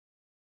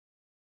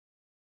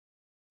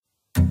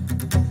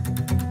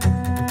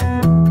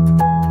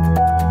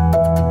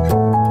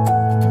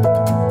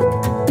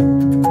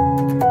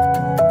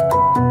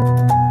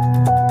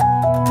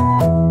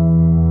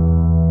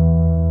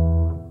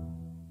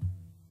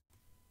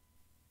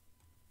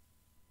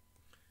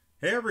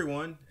Hey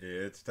everyone,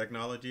 it's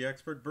technology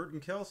expert Burton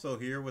Kelso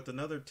here with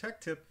another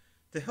tech tip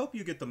to help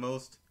you get the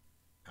most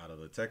out of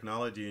the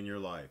technology in your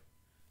life.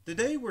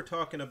 Today we're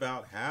talking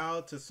about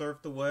how to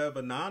surf the web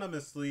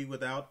anonymously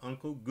without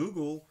Uncle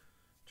Google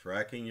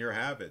tracking your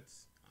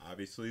habits.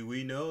 Obviously,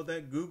 we know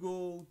that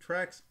Google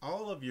tracks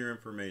all of your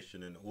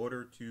information in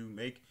order to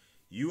make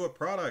you a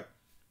product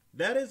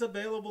that is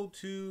available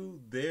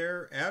to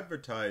their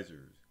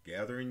advertisers.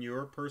 Gathering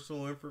your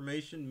personal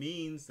information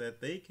means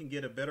that they can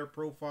get a better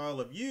profile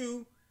of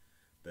you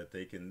that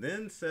they can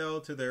then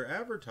sell to their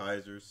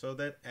advertisers so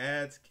that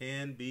ads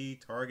can be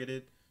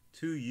targeted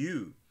to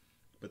you.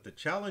 But the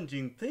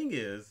challenging thing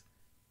is,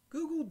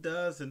 Google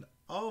does an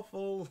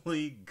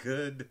awfully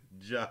good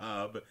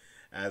job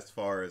as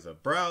far as a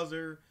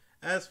browser,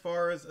 as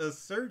far as a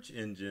search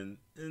engine,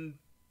 and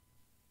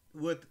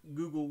with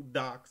Google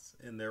Docs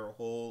and their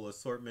whole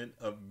assortment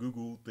of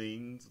Google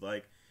things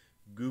like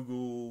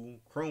Google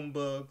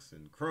Chromebooks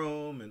and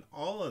Chrome and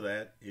all of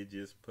that, it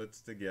just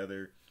puts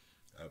together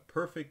a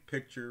perfect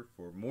picture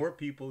for more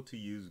people to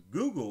use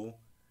Google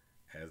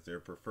as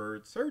their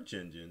preferred search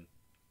engine.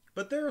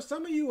 But there are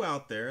some of you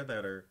out there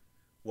that are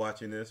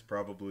watching this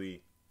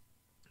probably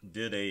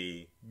did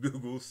a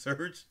Google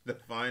search to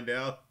find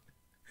out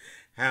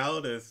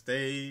how to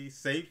stay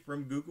safe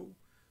from Google.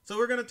 So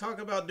we're going to talk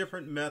about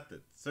different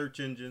methods, search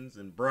engines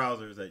and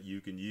browsers that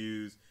you can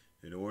use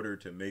in order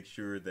to make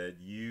sure that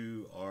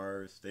you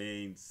are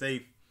staying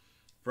safe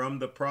from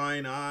the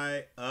prying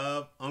eye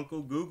of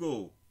Uncle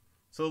Google.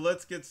 So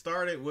let's get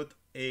started with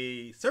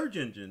a search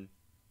engine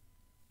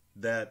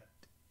that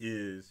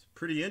is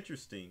pretty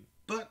interesting.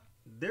 But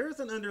there's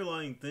an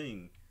underlying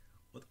thing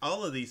with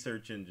all of these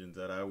search engines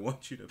that I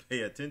want you to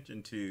pay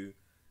attention to,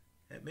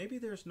 that maybe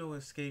there's no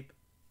escape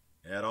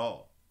at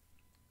all.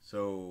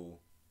 So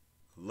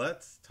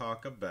let's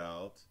talk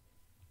about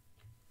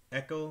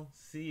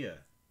Ekkosia.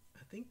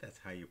 I think that's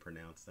how you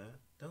pronounce that.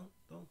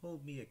 Don't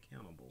hold me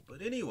accountable.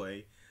 But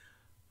anyway,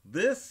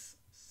 this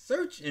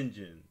search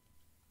engine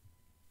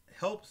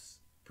helps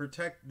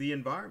protect the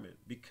environment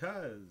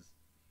because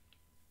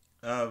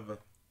of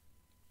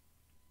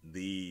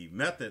the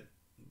method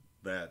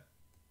that,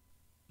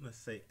 let's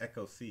say,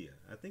 Ekkosia,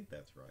 I think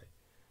that's right,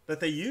 that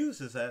they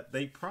use is that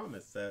they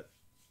promise that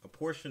a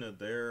portion of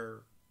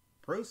their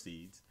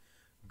proceeds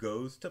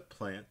goes to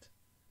plant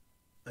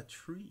a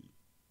tree.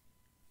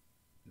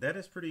 That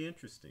is pretty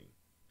interesting.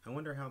 I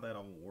wonder how that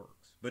all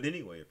works. But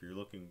anyway, if you're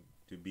looking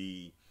to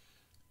be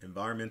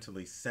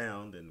environmentally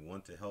sound and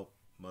want to help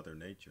Mother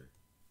Nature,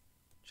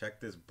 check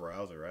this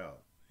browser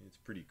out. It's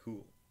pretty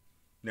cool.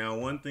 Now,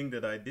 one thing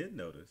that I did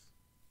notice,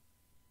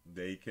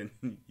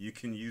 you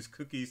can use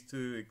cookies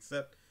to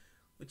accept,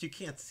 but you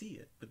can't see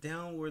it. But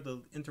down where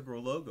the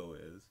integral logo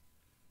is,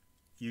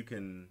 you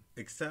can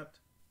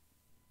accept,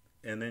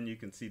 and then you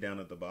can see down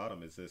at the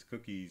bottom it says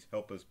cookies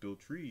help us build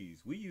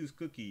trees. We use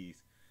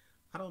cookies.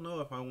 I don't know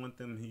if I want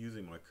them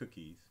using my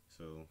cookies.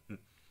 So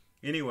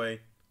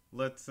anyway,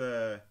 let's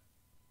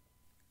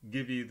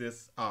give you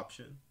this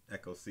option,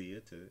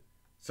 Ekkosia, to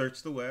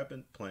search the web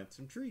and plant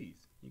some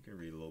trees. You can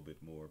read a little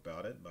bit more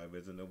about it by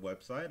visiting the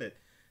website at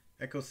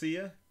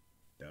ekkosia.org.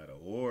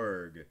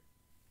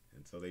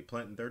 And so they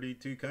plant in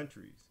 32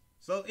 countries.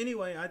 So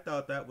anyway, I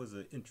thought that was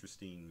an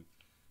interesting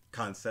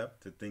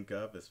concept to think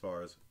of as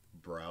far as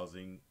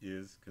browsing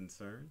is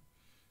concerned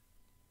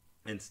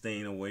and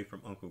staying away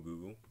from Uncle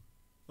Google.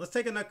 Let's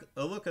take a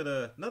look at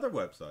another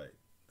website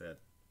that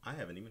I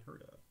haven't even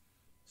heard of.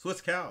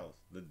 Swiss Cows,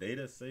 the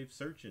data safe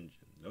search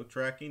engine. No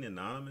tracking,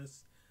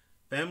 anonymous,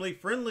 family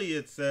friendly,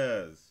 it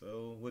says.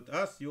 So with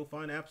us, you'll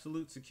find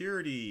absolute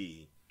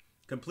security.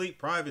 Complete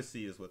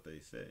privacy is what they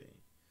say.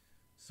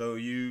 So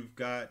you've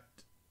got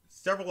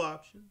several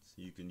options.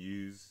 You can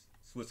use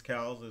Swiss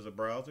Cows as a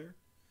browser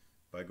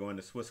by going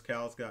to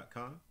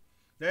swisscows.com.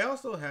 They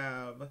also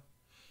have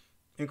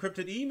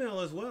encrypted email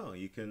as well.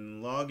 You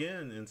can log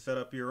in and set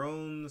up your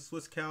own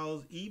Swiss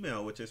Cows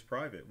email, which is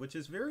private, which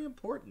is very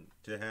important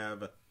to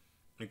have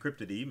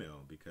encrypted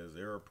email because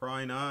there are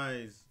prying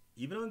eyes,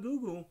 even on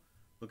Google,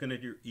 looking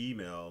at your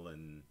email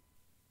and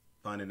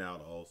finding out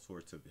all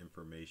sorts of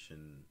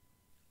information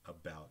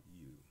about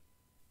you.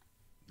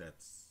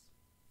 That's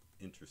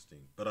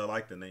interesting, but I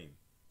like the name,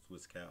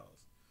 Swiss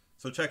Cows.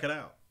 So check it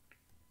out.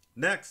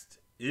 Next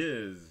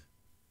is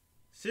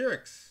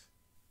Cyrix.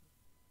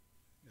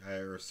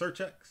 Or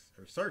SearchX,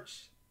 or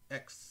search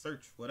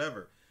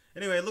whatever.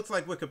 Anyway, it looks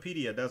like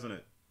Wikipedia, doesn't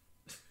it?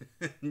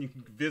 You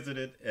can visit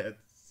it at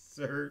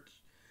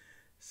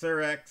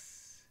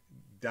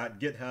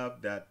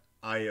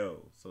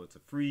cyrix.github.io. So it's a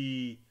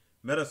free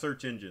meta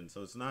search engine,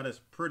 so it's not as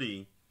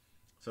pretty.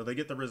 So they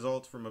get the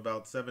results from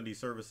about 70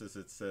 services,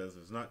 it says.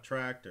 It's not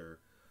tracked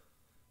or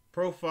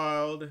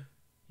profiled.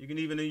 You can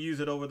even use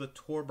it over the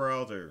Tor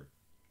browser,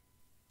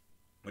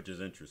 which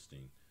is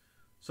interesting.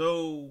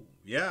 So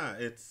yeah,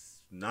 it's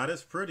not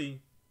as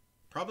pretty.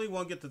 Probably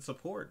won't get the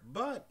support,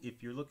 but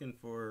if you're looking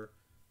for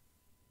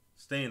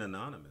staying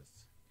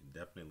anonymous, you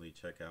can definitely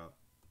check out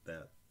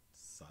that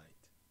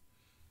site.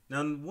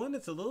 Now, one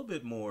that's a little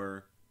bit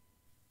more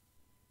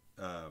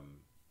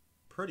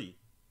pretty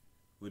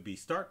would be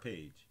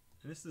StartPage.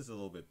 And this is a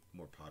little bit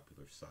more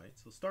popular site.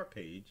 So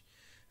StartPage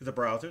is a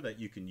browser that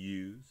you can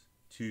use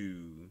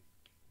to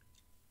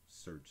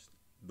search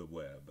the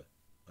web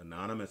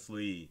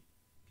anonymously,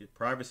 get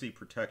privacy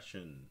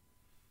protection.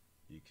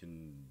 You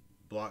can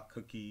block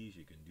cookies,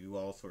 you can do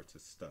all sorts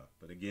of stuff.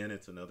 But again,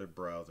 it's another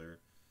browser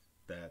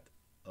that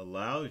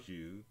allows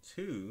you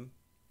to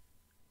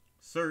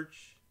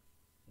search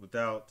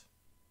without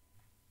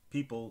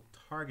people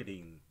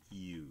targeting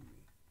you.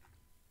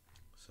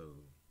 So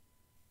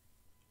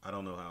I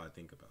don't know how I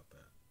think about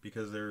that,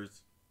 because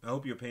I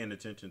hope you're paying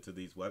attention to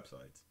these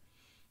websites,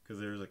 because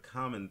there's a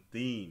common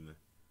theme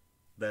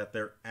that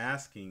they're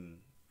asking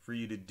for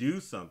you to do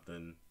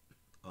something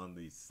on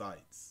these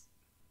sites.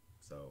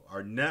 So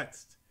our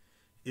next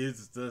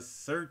is the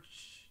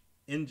search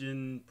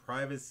engine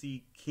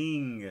privacy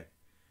king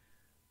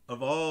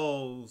of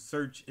all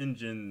search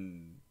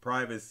engine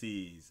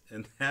privacies,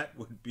 and that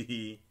would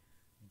be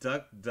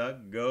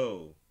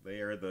DuckDuckGo.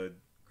 They are the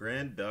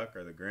grand duck,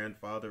 or the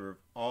grandfather of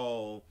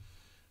all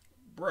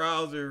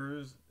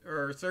browsers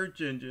or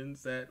search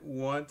engines that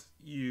want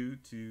you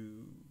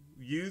to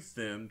use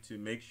them to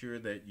make sure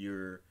that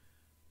your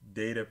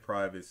data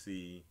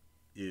privacy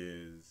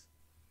is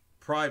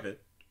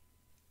private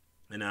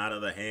and out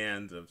of the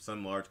hands of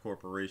some large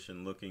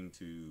corporation looking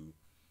to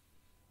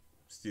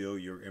steal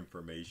your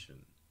information.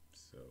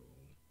 So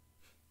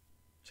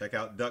check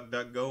out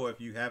DuckDuckGo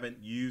if you haven't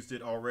used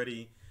it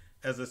already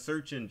as a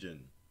search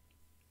engine.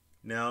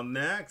 Now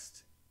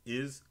next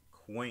is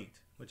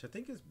Quaint, which I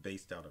think is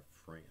based out of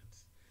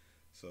France.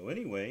 So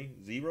anyway,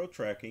 zero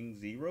tracking,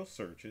 zero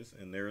searches,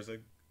 and there's a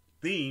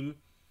theme,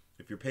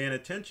 if you're paying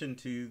attention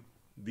to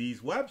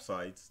these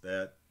websites,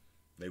 that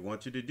they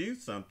want you to do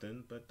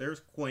something. But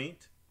there's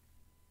Quaint.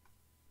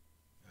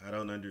 I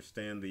don't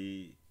understand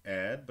the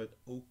ad, but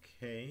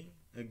okay.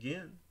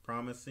 Again,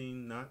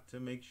 promising not to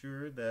make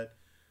sure that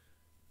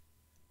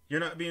you're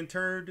not being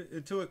turned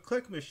into a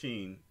click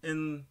machine.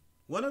 And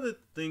one of the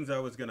things I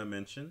was going to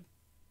mention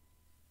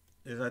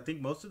is I think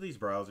most of these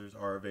browsers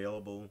are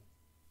available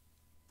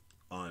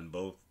on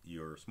both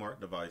your smart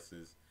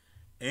devices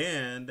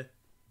and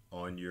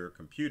on your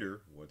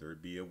computer, whether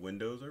it be a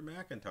Windows or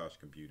Macintosh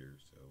computer.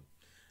 So,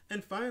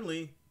 and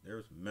finally,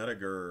 there's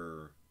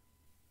Mediger.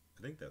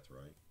 I think that's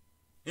right.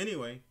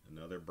 Anyway,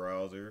 another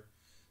browser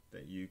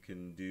that you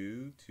can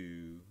do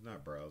to,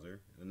 not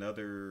browser,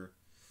 another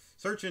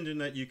search engine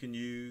that you can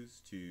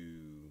use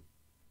to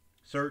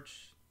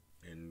search,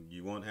 and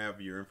you won't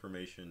have your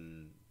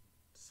information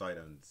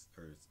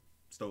or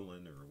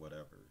stolen or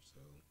whatever.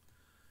 So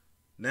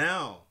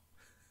now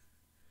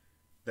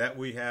that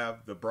we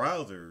have the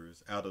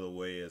browsers out of the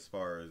way, as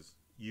far as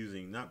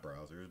using, not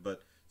browsers,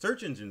 but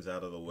search engines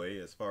out of the way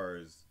as far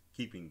as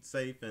keeping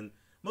safe, and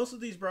most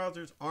of these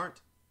browsers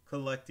aren't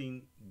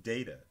collecting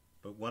data.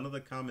 But one of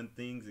the common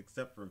things,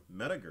 except for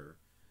Mediger,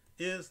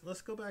 is,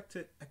 let's go back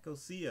to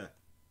Ekkosia.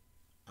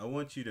 I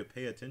want you to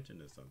pay attention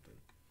to something.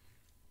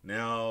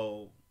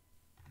 Now,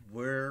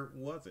 where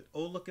was it?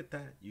 Oh, look at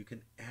that. You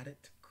can add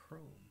it to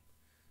Chrome.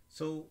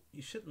 So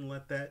you shouldn't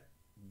let that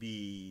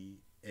be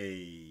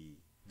a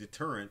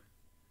deterrent,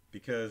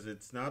 because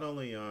it's not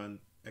only on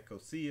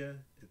Ekkosia,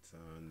 it's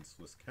on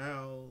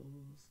SwissCals.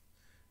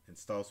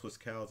 Install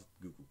SwissCals,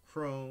 Google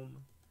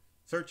Chrome.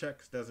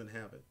 SearchX doesn't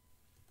have it.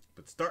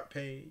 But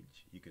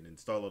StartPage, you can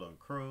install it on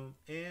Chrome,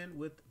 and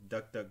with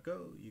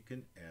DuckDuckGo, you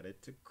can add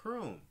it to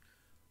Chrome.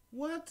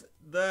 What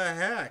the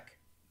heck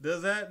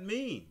does that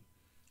mean?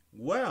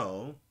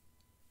 Well,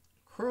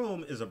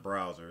 Chrome is a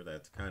browser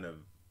that's kind of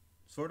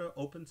sort of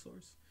open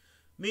source,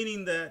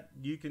 meaning that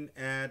you can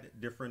add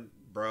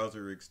different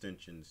browser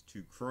extensions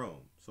to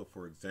Chrome. So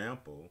for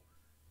example,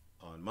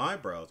 on my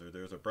browser,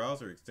 there's a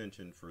browser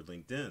extension for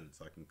LinkedIn,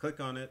 so I can click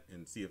on it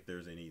and see if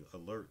there's any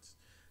alerts.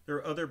 There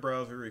are other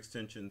browser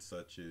extensions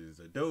such as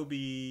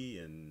Adobe,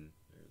 and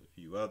there's a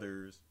few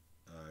others,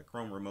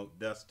 Chrome Remote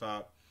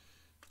Desktop.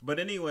 But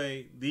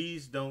anyway,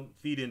 these don't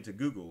feed into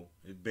Google.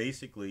 It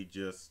basically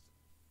just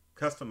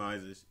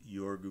customizes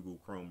your Google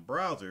Chrome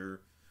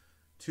browser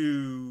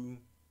to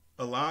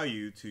allow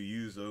you to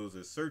use those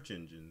as search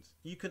engines.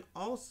 You can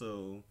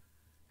also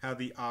have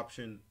the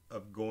option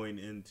of going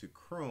into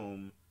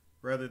Chrome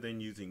rather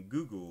than using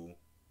Google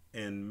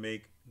and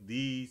make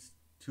these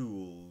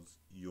tools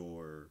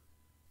your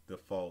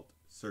default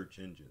search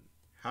engine.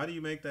 How do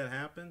you make that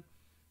happen?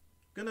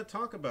 I'm going to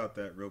talk about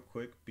that real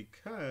quick,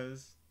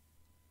 because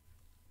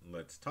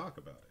let's talk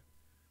about it.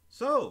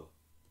 So,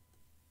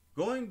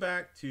 going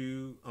back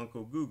to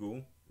Uncle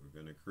Google,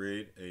 we're going to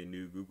create a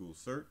new Google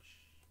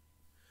search.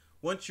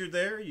 Once you're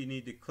there, you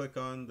need to click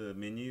on the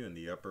menu in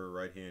the upper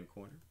right hand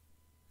corner.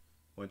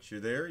 Once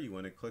you're there, you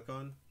want to click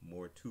on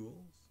More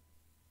Tools.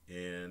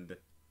 And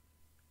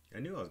I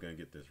knew I was going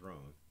to get this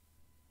wrong.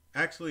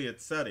 Actually,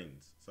 it's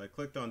Settings. So I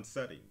clicked on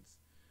Settings.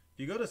 If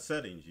you go to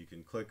Settings, you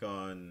can click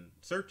on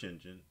Search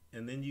Engine,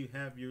 and then you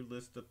have your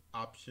list of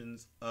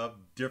options of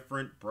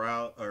different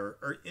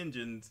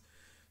engines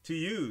to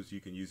use. You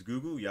can use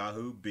Google,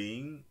 Yahoo,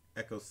 Bing,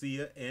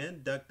 Ekkosia,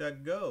 and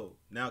DuckDuckGo.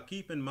 Now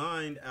keep in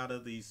mind, out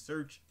of these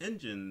search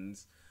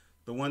engines,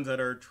 The ones that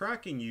are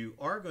tracking you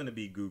are going to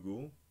be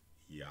Google,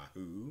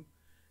 Yahoo,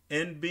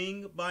 and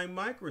Bing by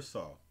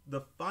Microsoft.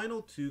 The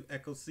final two,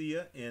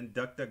 Ekkosia and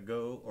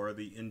DuckDuckGo, are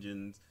the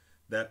engines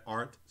that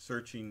aren't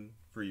searching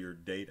for your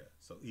data.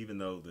 So even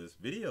though this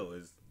video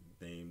is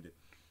named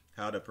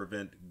how to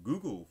prevent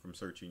Google from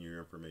searching your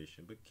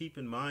information, but keep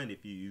in mind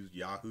if you use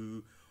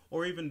Yahoo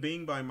or even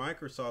Bing by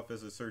Microsoft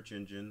as a search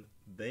engine,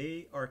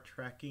 they are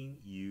tracking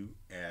you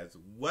as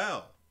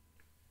well.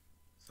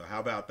 So how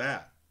about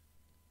that?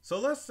 So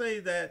let's say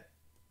that,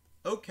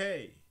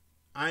 okay,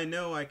 I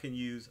know I can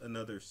use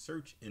another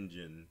search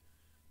engine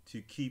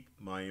to keep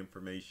my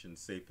information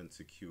safe and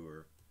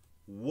secure.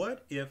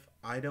 What if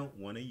I don't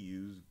want to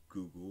use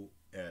Google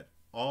at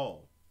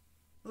all?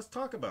 Let's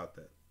talk about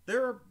that.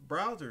 There are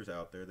browsers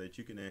out there that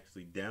you can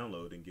actually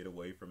download and get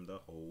away from the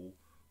whole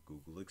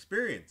Google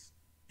experience.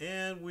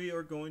 And we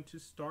are going to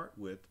start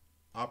with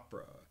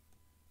Opera,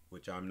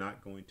 which I'm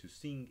not going to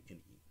sing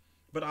any.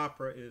 But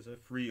Opera is a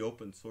free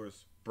open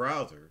source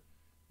browser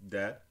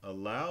that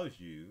allows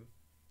you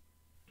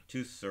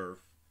to surf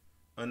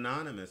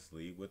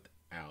anonymously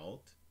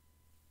without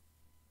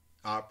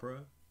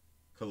Opera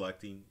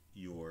collecting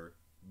your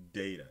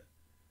data.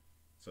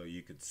 So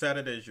you could set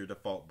it as your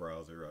default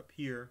browser up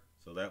here.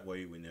 So that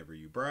way, whenever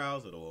you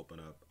browse, it'll open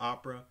up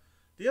Opera.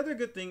 The other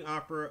good thing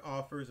Opera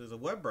offers as a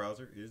web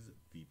browser is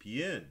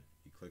VPN.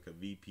 You click a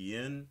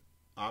VPN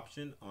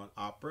option on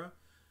Opera.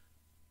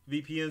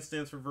 VPN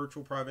stands for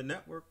Virtual Private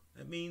Network.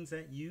 That means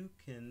that you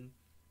can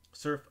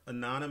surf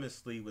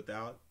anonymously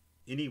without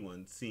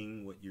anyone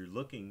seeing what you're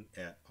looking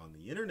at on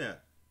the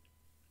internet.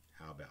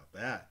 How about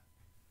that?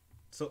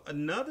 So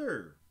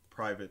another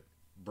private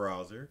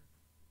browser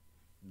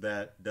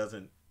that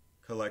doesn't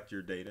collect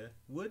your data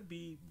would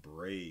be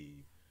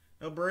Brave.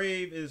 Now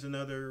Brave is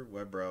another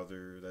web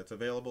browser that's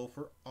available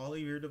for all of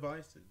your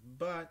devices,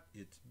 but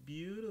it's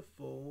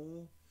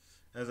beautiful,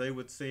 as I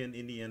would say in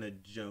Indiana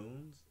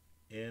Jones.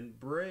 And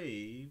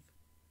Brave,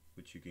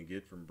 which you can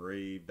get from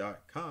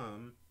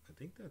brave.com, I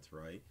think that's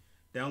right.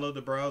 Download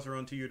the browser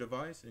onto your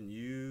device and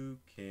you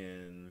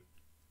can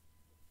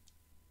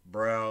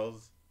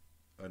browse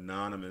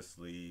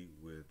anonymously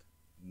with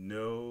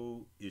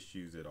no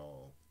issues at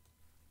all.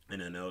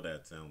 And I know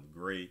that sounds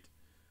great,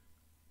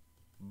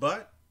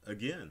 but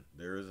again,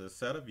 there is a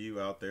set of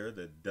you out there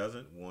that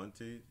doesn't want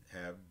to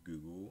have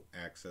Google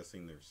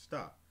accessing their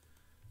stuff.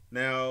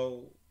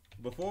 Now,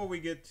 before we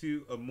get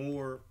to a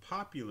more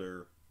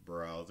popular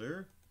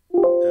browser,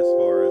 as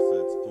far as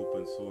it's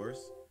open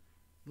source,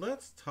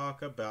 let's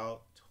talk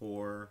about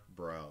Tor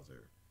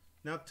browser.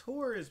 Now,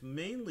 Tor is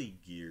mainly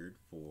geared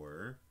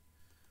for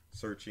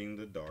searching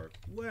the dark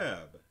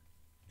web.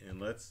 And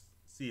let's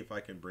see if I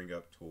can bring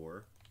up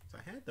Tor. So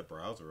I had the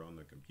browser on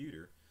the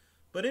computer.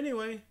 But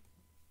anyway,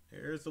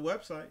 here's the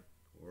website,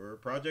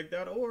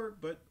 torproject.org,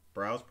 but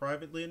browse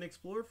privately and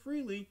explore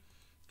freely.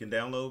 You can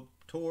download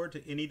Tor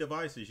to any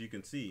device, as you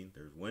can see.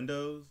 There's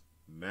Windows,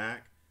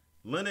 Mac,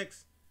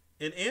 Linux,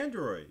 and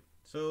Android.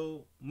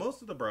 So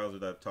most of the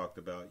browsers that I've talked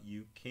about,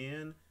 you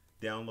can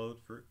download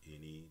for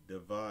any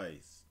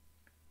device.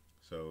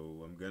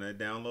 So I'm going to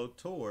download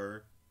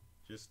Tor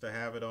just to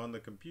have it on the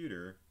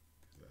computer.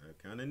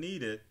 I kind of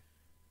need it.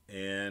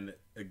 And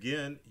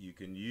again, you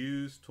can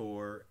use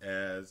Tor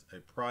as a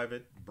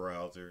private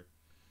browser.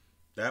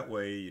 That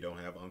way you don't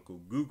have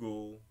Uncle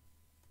Google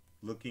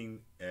looking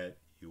at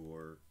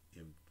your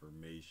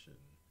information.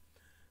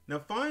 Now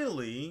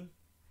finally,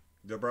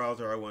 the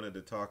browser I wanted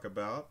to talk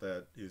about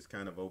that is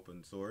kind of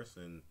open source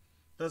and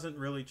doesn't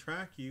really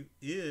track you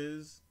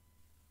is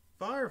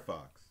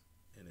Firefox.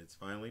 And it's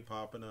finally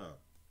popping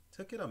up.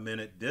 Took it a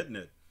minute, didn't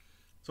it?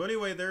 So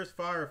anyway, there's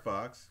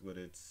Firefox with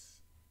its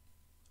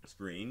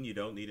screen. You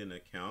don't need an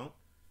account.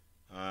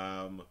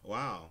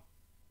 Wow.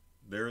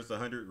 There's the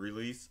 100th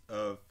release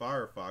of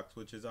Firefox,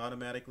 which has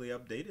automatically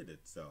updated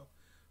itself.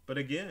 But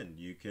again,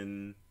 you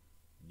can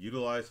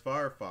utilize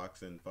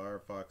Firefox, and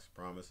Firefox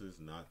promises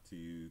not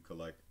to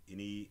collect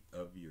any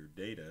of your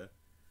data.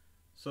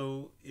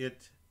 So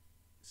it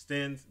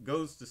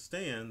goes to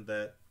stand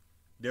that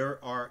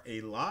there are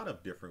a lot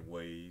of different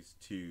ways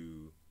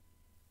to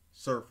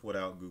surf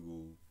without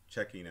Google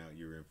checking out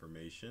your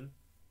information.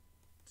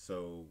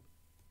 So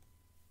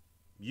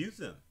use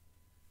them.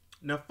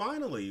 Now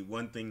finally,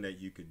 one thing that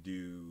you could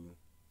do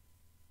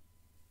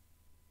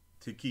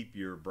to keep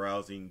your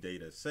browsing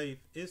data safe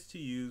is to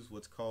use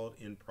what's called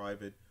in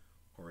private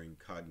or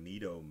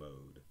incognito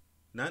mode.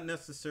 Not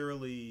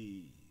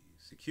necessarily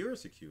secure,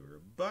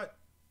 but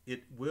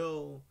it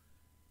will,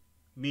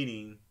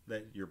 meaning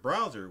that your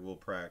browser will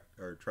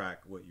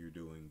track what you're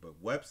doing,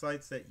 but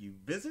websites that you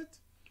visit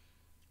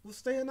will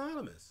stay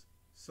anonymous.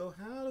 So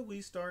how do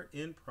we start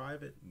in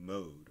private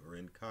mode or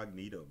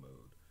incognito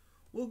mode?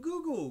 Well,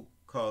 Google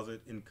calls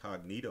it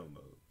incognito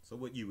mode. So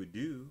what you would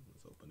do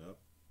is open up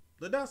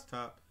the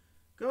desktop,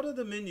 go to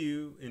the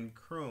menu in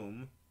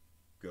Chrome,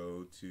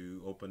 go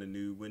to open a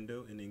new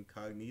window in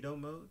incognito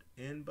mode,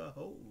 and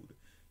behold,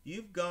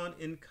 you've gone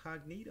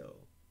incognito.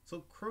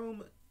 So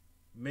Chrome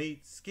may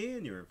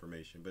scan your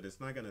information, but it's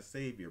not going to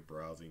save your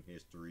browsing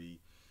history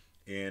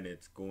and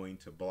it's going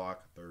to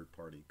block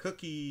third-party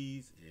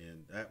cookies,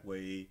 and that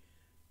way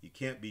you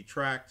can't be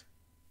tracked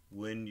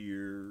when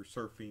you're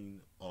surfing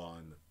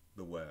on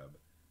the web.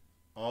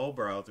 All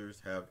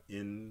browsers have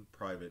in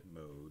private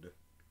mode.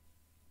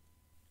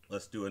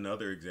 Let's do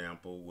another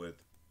example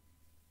with,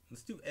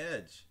 let's do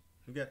Edge.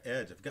 We've got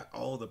Edge. I've got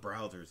all the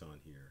browsers on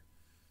here.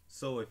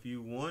 So if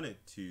you wanted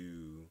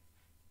to,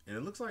 and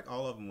it looks like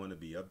all of them want to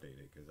be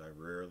updated because I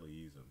rarely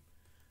use them.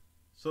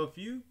 So if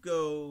you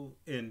go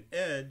in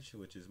Edge,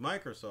 which is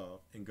Microsoft,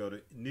 and go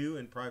to New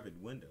and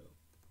Private Window,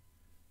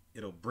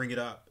 it'll bring it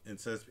up and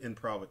says in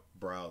private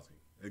browsing.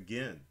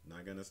 Again,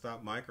 not going to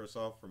stop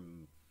Microsoft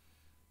from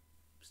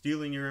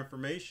stealing your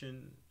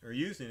information or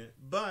using it,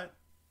 but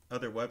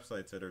other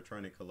websites that are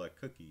trying to collect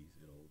cookies,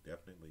 it'll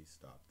definitely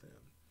stop them.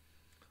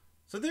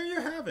 So there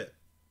you have it.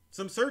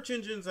 Some search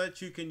engines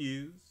that you can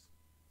use,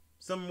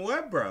 some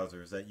web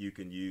browsers that you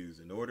can use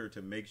in order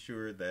to make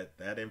sure that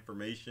that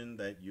information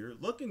that you're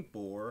looking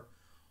for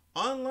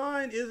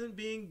online isn't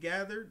being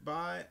gathered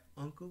by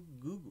Uncle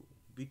Google.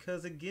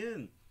 Because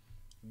again,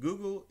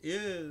 Google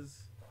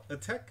is a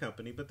tech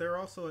company, but they're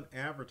also an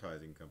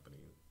advertising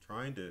company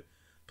trying to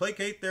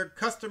placate their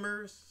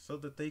customers so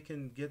that they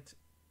can get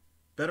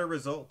better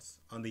results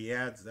on the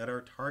ads that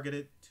are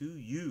targeted to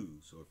you.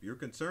 So if you're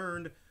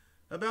concerned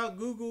about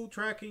Google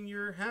tracking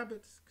your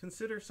habits,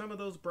 consider some of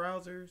those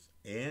browsers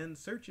and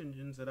search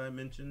engines that I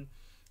mentioned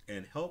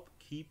and help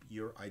keep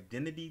your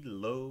identity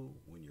low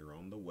when you're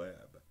on the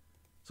web.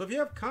 So if you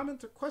have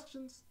comments or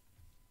questions,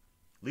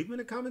 leave them in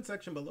the comment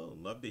section below.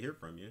 Love to hear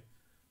from you.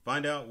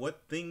 Find out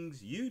what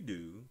things you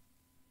do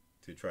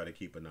to try to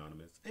keep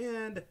anonymous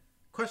and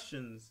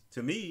questions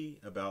to me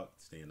about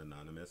staying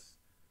anonymous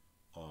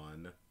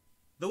on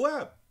the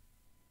web.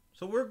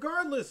 So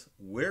regardless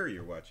where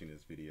you're watching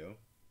this video,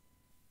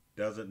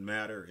 doesn't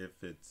matter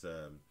if it's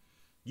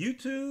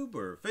YouTube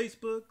or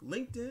Facebook,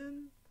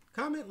 LinkedIn,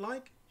 comment,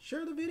 like,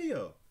 share the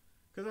video.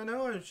 Because I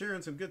know I'm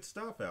sharing some good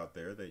stuff out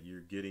there that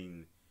you're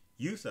getting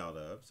use out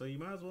of. So you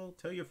might as well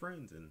tell your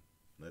friends and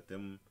let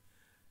them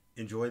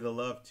enjoy the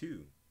love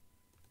too.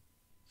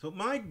 So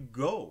my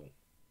goal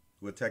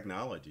with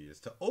technology is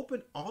to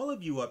open all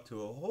of you up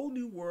to a whole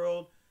new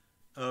world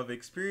of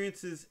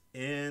experiences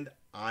and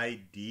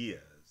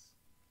ideas.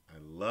 I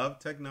love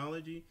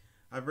technology.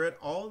 I've read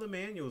all the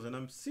manuals and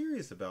I'm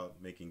serious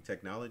about making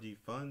technology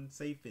fun,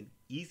 safe, and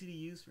easy to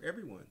use for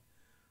everyone.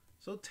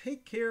 So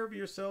take care of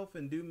yourself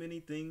and do many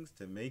things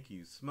to make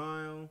you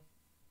smile.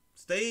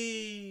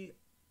 Stay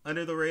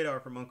under the radar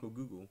from Uncle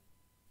Google.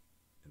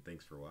 And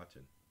thanks for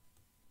watching.